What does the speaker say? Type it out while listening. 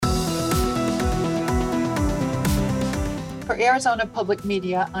Arizona Public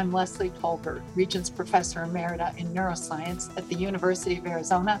Media, I'm Leslie Tolbert, Regents Professor Emerita in Neuroscience at the University of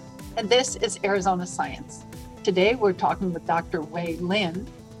Arizona, and this is Arizona Science. Today, we're talking with Dr. Wei Lin,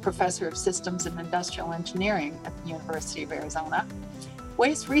 Professor of Systems and Industrial Engineering at the University of Arizona.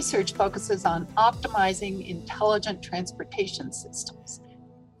 Wei's research focuses on optimizing intelligent transportation systems.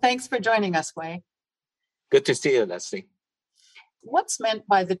 Thanks for joining us, Wei. Good to see you, Leslie. What's meant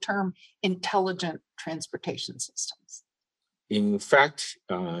by the term intelligent transportation systems? In fact,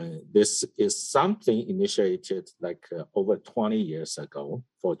 this is something initiated over 20 years ago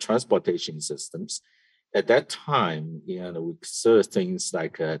for transportation systems. At that time, we consider things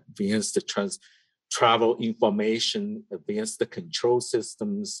like advanced travel information, advanced control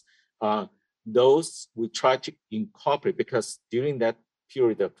systems. Those we try to incorporate because during that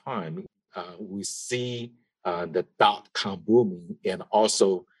period of time, we see the dot-com booming and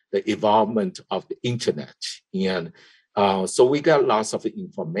also the involvement of the internet. And so we got lots of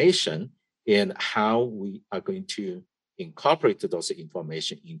information in how we are going to incorporate those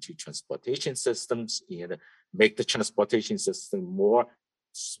information into transportation systems and make the transportation system more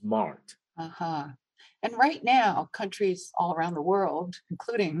smart. And right now, countries all around the world,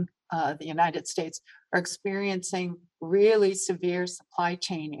 including the United States, are experiencing really severe supply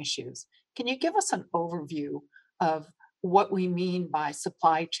chain issues. Can you give us an overview of what we mean by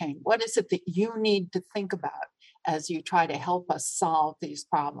supply chain? What is it that you need to think about as you try to help us solve these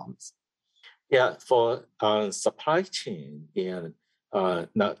problems? Yeah, for supply chain, and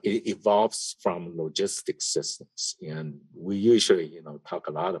now it evolves from logistics systems, and we usually talk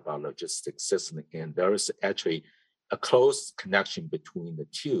a lot about logistics system, and there is actually a close connection between the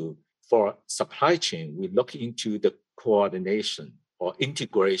two. For supply chain, we look into the coordination or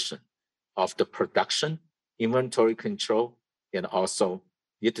integration of the production, inventory control, and also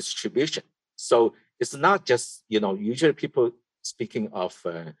the distribution. So it's not just, usually people speaking of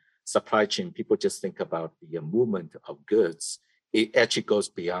supply chain, people just think about the movement of goods. It actually goes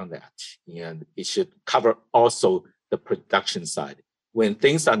beyond that. And it should cover also the production side. When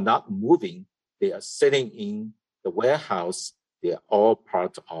things are not moving, they are sitting in the warehouse, they are all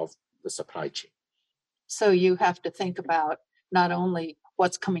part of the supply chain. So you have to think about not only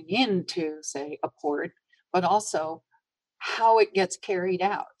what's coming into, say, a port, but also how it gets carried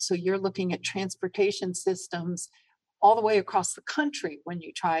out. So you're looking at transportation systems all the way across the country when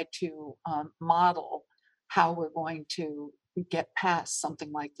you try to model how we're going to get past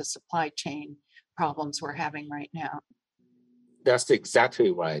something like the supply chain problems we're having right now. That's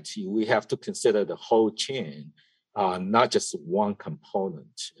exactly right. We have to consider the whole chain, not just one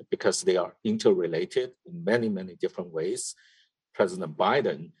component, because they are interrelated in many, many different ways. President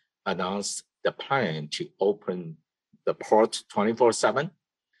Biden announced the plan to open the port 24/7.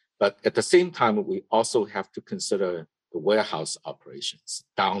 But at the same time, we also have to consider the warehouse operations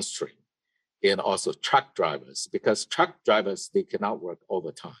downstream and also truck drivers, because truck drivers, they cannot work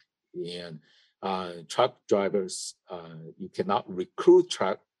overtime. And truck drivers, you cannot recruit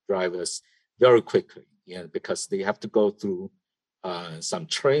truck drivers very quickly, because they have to go through some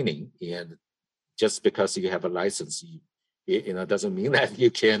training. And just because you have a license, doesn't mean that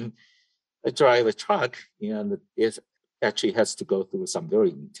you can drive a truck, and it actually has to go through some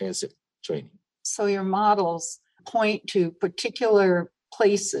very intensive training. So your models point to particular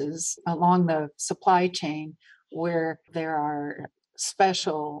places along the supply chain where there are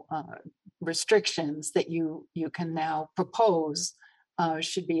special restrictions that you can now propose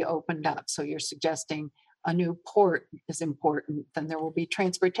should be opened up. So you're suggesting a new port is important, then there will be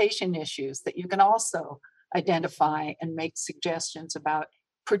transportation issues that you can also identify and make suggestions about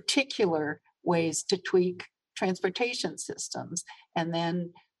particular ways to tweak transportation systems, and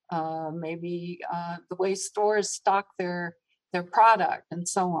then maybe the way stores stock their product and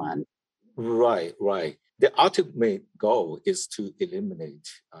so on. Right. The ultimate goal is to eliminate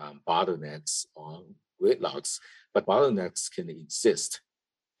bottlenecks or gridlocks, but bottlenecks can exist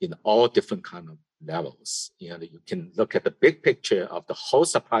in all different kind of levels. You can look at the big picture of the whole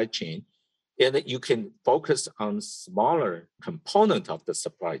supply chain, and you can focus on smaller component of the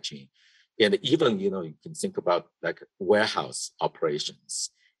supply chain. And even, you can think about like warehouse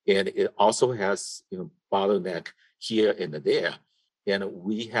operations. And it also has, bottleneck here and there. And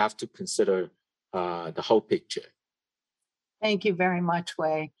we have to consider the whole picture. Thank you very much,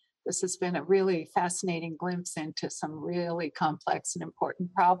 Wei. This has been a really fascinating glimpse into some really complex and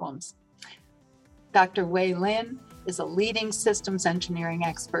important problems. Dr. Wei Lin is a leading systems engineering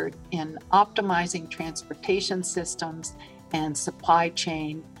expert in optimizing transportation systems and supply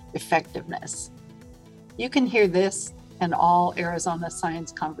chain effectiveness. You can hear this and all Arizona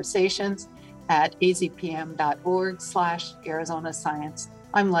Science conversations at azpm.org/Arizona Science.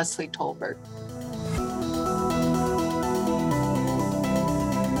 I'm Leslie Tolbert.